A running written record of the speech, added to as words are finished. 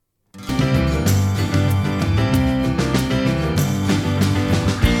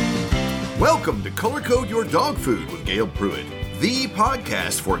Welcome to Color Code Your Dog Food with Gail Pruitt, the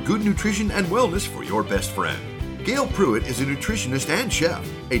podcast for good nutrition and wellness for your best friend. Gail Pruitt is a nutritionist and chef,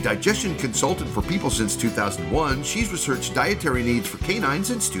 a digestion consultant for people since 2001. She's researched dietary needs for canines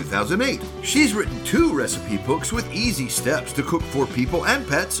since 2008. She's written 2 recipe books with easy steps to cook for people and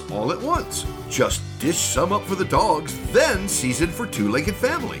pets all at once. Just dish some up for the dogs, then season for 2-legged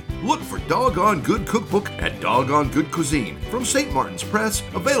family. Look for Doggone Good Cookbook and Doggone Good Cuisine from St. Martin's Press,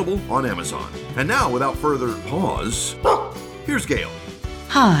 available on Amazon. And now, without further pause, here's Gail.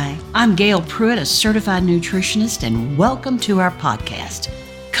 Hi, I'm Gail Pruitt, a certified nutritionist, and welcome to our podcast,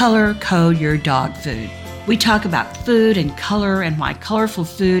 Color Code Your Dog Food. We talk about food and color and why colorful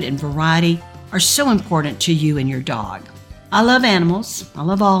food and variety are so important to you and your dog. I love animals. I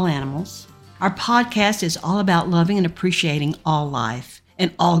love all animals. Our podcast is all about loving and appreciating all life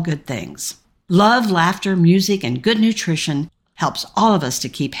and all good things. Love, laughter, music, and good nutrition helps all of us to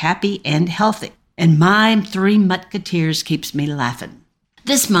keep happy and healthy. And my 3 Musketeers keeps me laughing.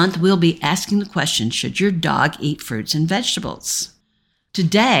 This month, we'll be asking the question, should your dog eat fruits and vegetables?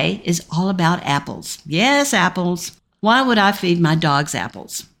 Today is all about apples. Yes, apples. Why would I feed my dogs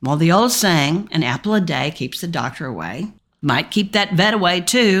apples? Well, the old saying, an apple a day keeps the doctor away, might keep that vet away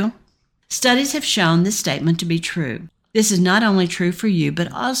too. Studies have shown this statement to be true. This is not only true for you,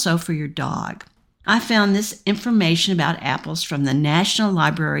 but also for your dog. I found this information about apples from the National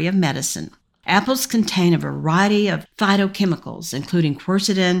Library of Medicine. Apples contain a variety of phytochemicals, including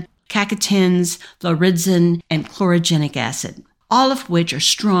quercetin, catechins, laurydzin, and chlorogenic acid, all of which are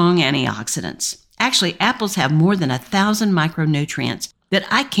strong antioxidants. Actually, apples have more than 1,000 micronutrients that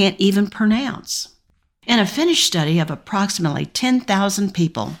I can't even pronounce. In a Finnish study of approximately 10,000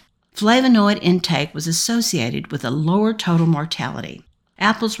 people, flavonoid intake was associated with a lower total mortality.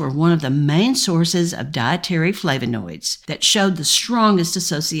 Apples were one of the main sources of dietary flavonoids that showed the strongest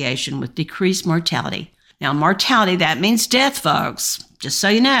association with decreased mortality. Now, mortality, that means death, folks. Just so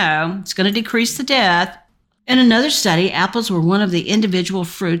you know, it's going to decrease the death. In another study, apples were one of the individual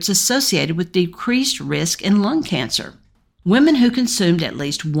fruits associated with decreased risk in lung cancer. Women who consumed at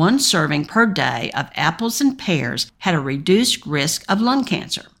least 1 serving per day of apples and pears had a reduced risk of lung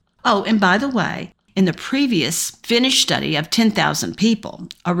cancer. Oh, and by the way, in the previous Finnish study of 10,000 people,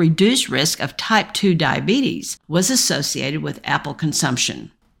 a reduced risk of type 2 diabetes was associated with apple consumption.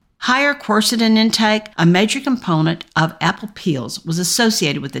 Higher quercetin intake, a major component of apple peels, was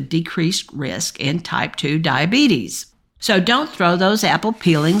associated with a decreased risk in type 2 diabetes. So don't throw those apple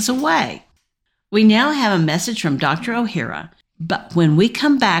peelings away. We now have a message from Dr. O'Hara, but when we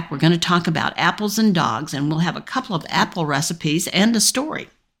come back, we're going to talk about apples and dogs, and we'll have a couple of apple recipes and a story.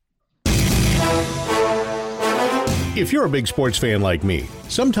 If you're a big sports fan like me,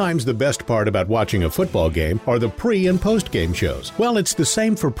 sometimes the best part about watching a football game are the pre- and post-game shows. Well, it's the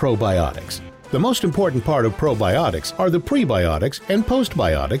same for probiotics. The most important part of probiotics are the prebiotics and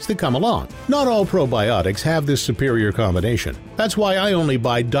postbiotics that come along. Not all probiotics have this superior combination. That's why I only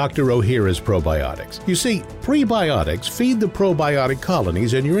buy Dr. O'Hara's probiotics. You see, prebiotics feed the probiotic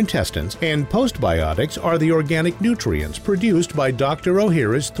colonies in your intestines, and postbiotics are the organic nutrients produced by Dr.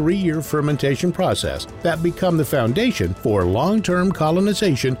 O'Hara's 3-year fermentation process that become the foundation for long-term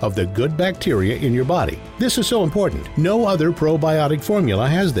colonization of the good bacteria in your body. This is so important. No other probiotic formula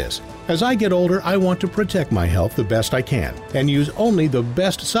has this. As I get older, I want to protect my health the best I can and use only the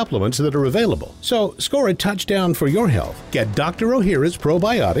best supplements that are available. So score a touchdown for your health. Get Dr. O'Hara's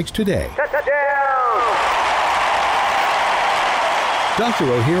probiotics today. Dr.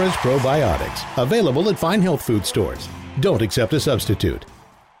 O'Hara's probiotics, available at fine health food stores. Don't accept a substitute.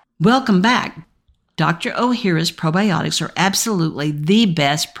 Welcome back. Dr. O'Hara's probiotics are absolutely the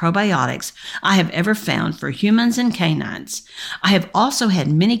best probiotics I have ever found for humans and canines. I have also had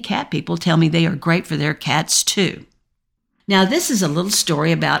many cat people tell me they are great for their cats too. Now, this is a little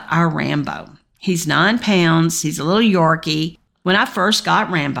story about our Rambo. He's 9 pounds. He's a little Yorkie. When I first got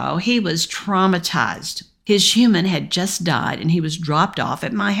Rambo, he was traumatized. His human had just died and he was dropped off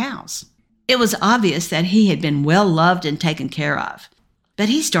at my house. It was obvious that he had been well loved and taken care of. But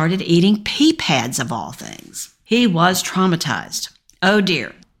he started eating pea pads of all things. He was traumatized. Oh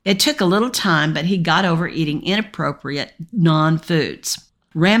dear. It took a little time, but he got over eating inappropriate non-foods.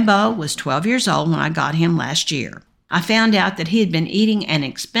 Rambo was 12 years old when I got him last year. I found out that he had been eating an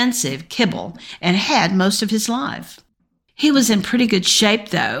expensive kibble and had most of his life. He was in pretty good shape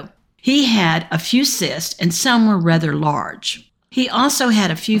though. He had a few cysts and some were rather large. He also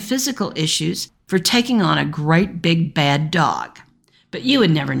had a few physical issues for taking on a great big bad dog. But you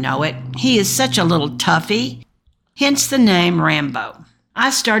would never know it. He is such a little toughie. Hence the name Rambo.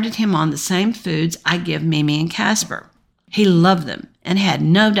 I started him on the same foods I give Mimi and Casper. He loved them. and had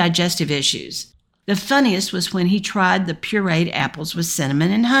no digestive issues. The funniest was when he tried the pureed apples with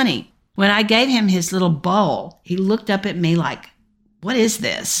cinnamon and honey. When I gave him his little bowl, he looked up at me like, "What is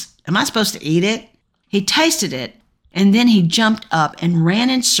this? Am I supposed to eat it?" He tasted it, and then he jumped up and ran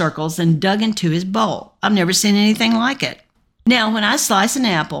in circles and dug into his bowl. I've never seen anything like it. Now, when I slice an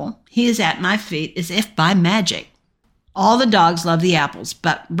apple, he is at my feet as if by magic. All the dogs love the apples,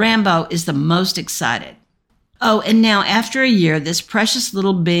 but Rambo is the most excited. Oh, and now after a year, this precious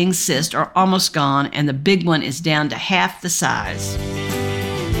little being's cysts are almost gone, and the big one is down to half the size.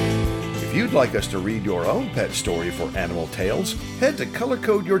 If you'd like us to read your own pet story for Animal Tales, head to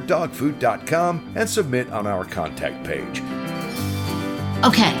colorcodeyourdogfood.com and submit on our contact page.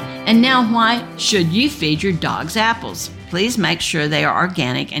 Okay, and now why should you feed your dogs apples? Please make sure they are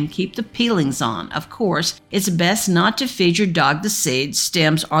organic and keep the peelings on. Of course, it's best not to feed your dog the seeds,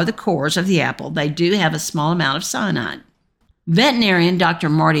 stems, or the cores of the apple. They do have a small amount of cyanide. Veterinarian Dr.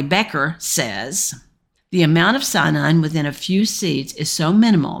 Marty Becker says, the amount of cyanide within a few seeds is so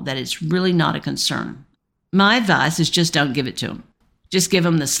minimal that it's really not a concern. My advice is just don't give it to them. Just give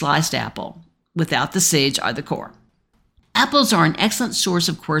them the sliced apple without the seeds or the core. Apples are an excellent source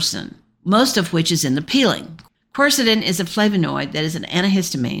of quercetin, most of which is in the peeling. Quercetin is a flavonoid that is an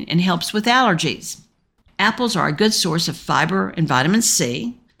antihistamine and helps with allergies. Apples are a good source of fiber and vitamin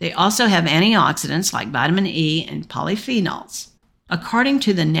C. They also have antioxidants like vitamin E and polyphenols. According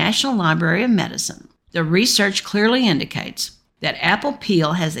to the National Library of Medicine, the research clearly indicates that apple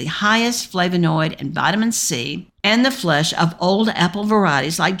peel has the highest flavonoid and vitamin C, and the flesh of old apple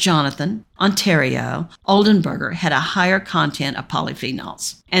varieties like Jonathan, Ontario, Oldenburger had a higher content of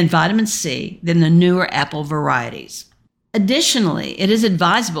polyphenols and vitamin C than the newer apple varieties. Additionally, it is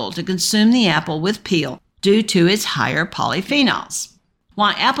advisable to consume the apple with peel due to its higher polyphenols.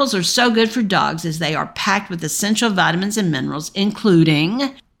 Why apples are so good for dogs is they are packed with essential vitamins and minerals,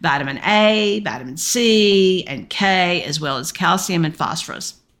 including vitamin A, vitamin C, and K, as well as calcium and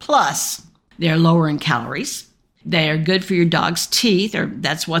phosphorus. Plus, they're lower in calories. They are good for your dog's teeth, or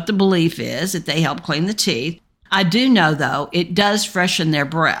that's what the belief is, that they help clean the teeth. I do know, though, it does freshen their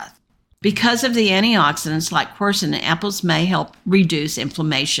breath. Because of the antioxidants like quercetin, apples may help reduce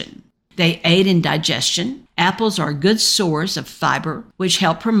inflammation. They aid in digestion. Apples are a good source of fiber, which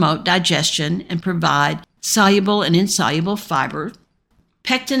help promote digestion and provide soluble and insoluble fiber.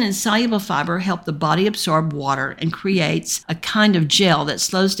 Pectin and soluble fiber help the body absorb water and creates a kind of gel that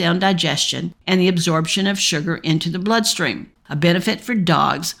slows down digestion and the absorption of sugar into the bloodstream, a benefit for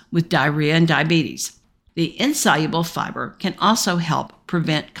dogs with diarrhea and diabetes. The insoluble fiber can also help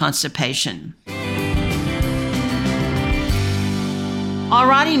prevent constipation.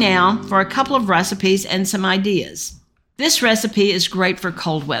 Alrighty now for a couple of recipes and some ideas. This recipe is great for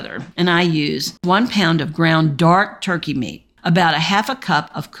cold weather, and I use 1 pound of ground dark turkey meat, about a half a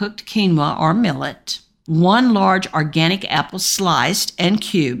cup of cooked quinoa or millet, 1 large organic apple sliced and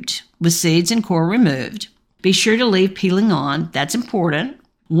cubed with seeds and core removed. Be sure to leave peeling on, that's important.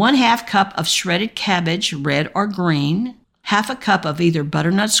 1/2 cup of shredded cabbage, red or green, 1/2 cup of either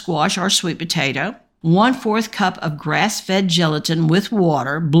butternut squash or sweet potato, 1/4 cup of grass-fed gelatin with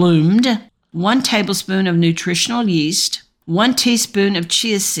water, bloomed, 1 tablespoon of nutritional yeast, 1 teaspoon of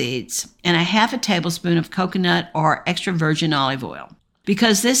chia seeds, and 1/2 tablespoon of coconut or extra virgin olive oil.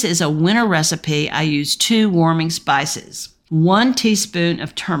 Because this is a winter recipe, I use 2 warming spices. 1 teaspoon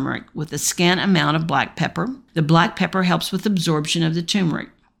of turmeric with a scant amount of black pepper. The black pepper helps with absorption of the turmeric.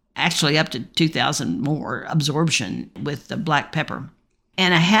 Actually, up to 2,000 more absorption with the black pepper.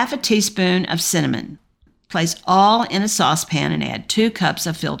 And 1/2 teaspoon of cinnamon. Place all in a saucepan and add 2 cups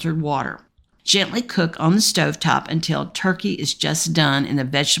of filtered water. Gently cook on the stovetop until turkey is just done and the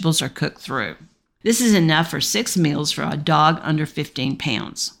vegetables are cooked through. This is enough for 6 meals for a dog under 15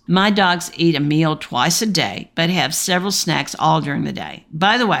 pounds. My dogs eat a meal twice a day, but have several snacks all during the day.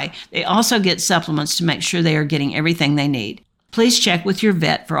 By the way, they also get supplements to make sure they are getting everything they need. Please check with your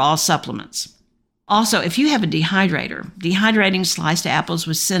vet for all supplements. Also, if you have a dehydrator, dehydrating sliced apples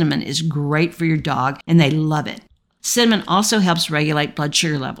with cinnamon is great for your dog, and they love it. Cinnamon also helps regulate blood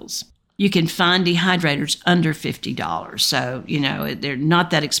sugar levels. You can find dehydrators under $50, so, they're not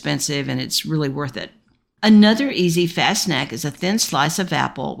that expensive, and it's really worth it. Another easy, fast snack is a thin slice of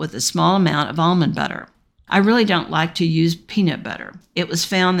apple with a small amount of almond butter. I really don't like to use peanut butter. It was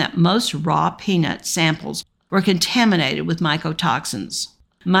found that most raw peanut samples were contaminated with mycotoxins.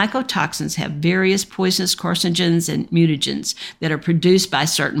 Mycotoxins have various poisonous carcinogens and mutagens that are produced by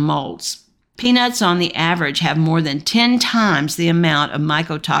certain molds. Peanuts, on the average, have more than 10 times the amount of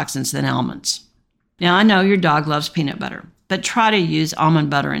mycotoxins than almonds. Now, I know your dog loves peanut butter, but try to use almond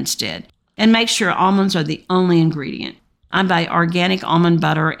butter instead. And make sure almonds are the only ingredient. I buy organic almond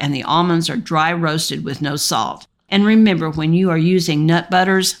butter, and the almonds are dry roasted with no salt. And remember, when you are using nut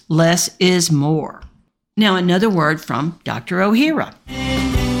butters, less is more. Now, another word from Dr. O'Hara.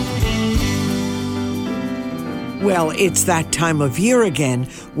 Well, it's that time of year again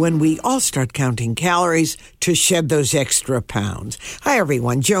when we all start counting calories to shed those extra pounds. Hi,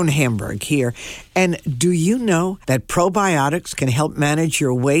 everyone. Joan Hamburg here. And do you know that probiotics can help manage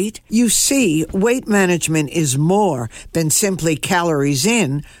your weight? You see, weight management is more than simply calories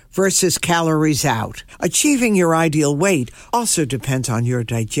in versus calories out. Achieving your ideal weight also depends on your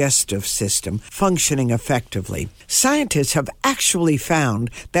digestive system functioning effectively. Scientists have actually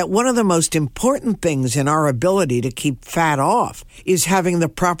found that one of the most important things in our ability to keep fat off is having the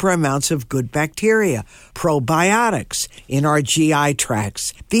proper amounts of good bacteria, probiotics, in our GI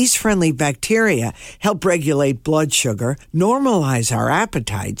tracts. These friendly bacteria help regulate blood sugar, normalize our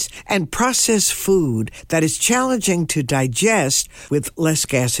appetites, and process food that is challenging to digest with less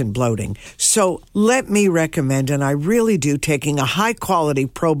gas and bloating. So let me recommend, and I really do, taking a high-quality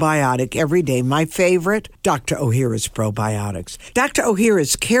probiotic every day. My favorite, Dr. O'Hara's Probiotics. Dr.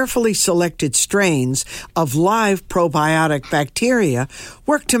 O'Hara's carefully selected strains of live probiotic bacteria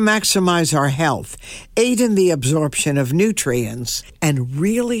work to maximize our health, aid in the absorption of nutrients, and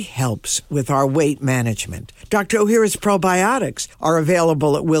really helps with our weight management. Dr. O'Hara's Probiotics are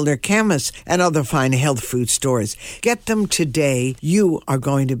available at Wilder Chemists and other fine health food stores. Get them today. You are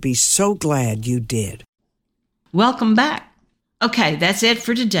going to be so glad you did. Welcome back. Okay, that's it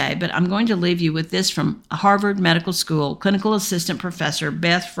for today, but I'm going to leave you with this from Harvard Medical School clinical assistant professor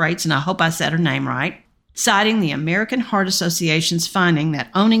Beth Freitz, and I hope I said her name right, citing the American Heart Association's finding that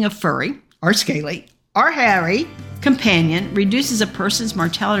owning a furry, or scaly, or hairy companion reduces a person's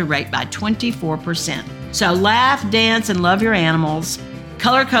mortality rate by 24%. So laugh, dance, and love your animals,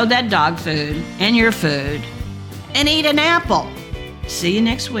 color code that dog food and your food, and eat an apple. See you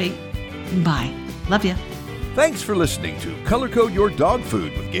next week. Bye. Love you. Thanks for listening to Color Code Your Dog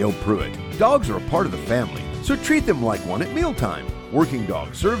Food with Gail Pruitt. Dogs are a part of the family, so treat them like one at mealtime. Working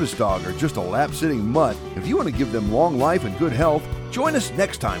dog, service dog, or just a lap-sitting mutt, if you want to give them long life and good health, join us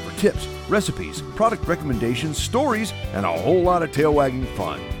next time for tips, recipes, product recommendations, stories, and a whole lot of tail-wagging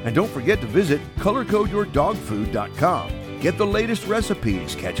fun. And don't forget to visit colorcodeyourdogfood.com. Get the latest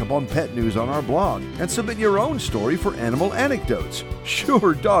recipes, catch up on pet news on our blog, and submit your own story for animal anecdotes.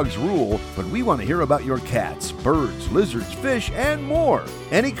 Sure, dogs rule, but we want to hear about your cats, birds, lizards, fish, and more.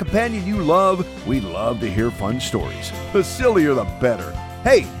 Any companion you love, we love to hear fun stories. The sillier the better.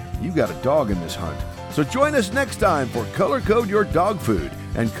 Hey, you got a dog in this hunt. So join us next time for Color Code Your Dog Food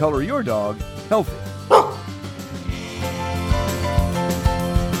and color your dog healthy.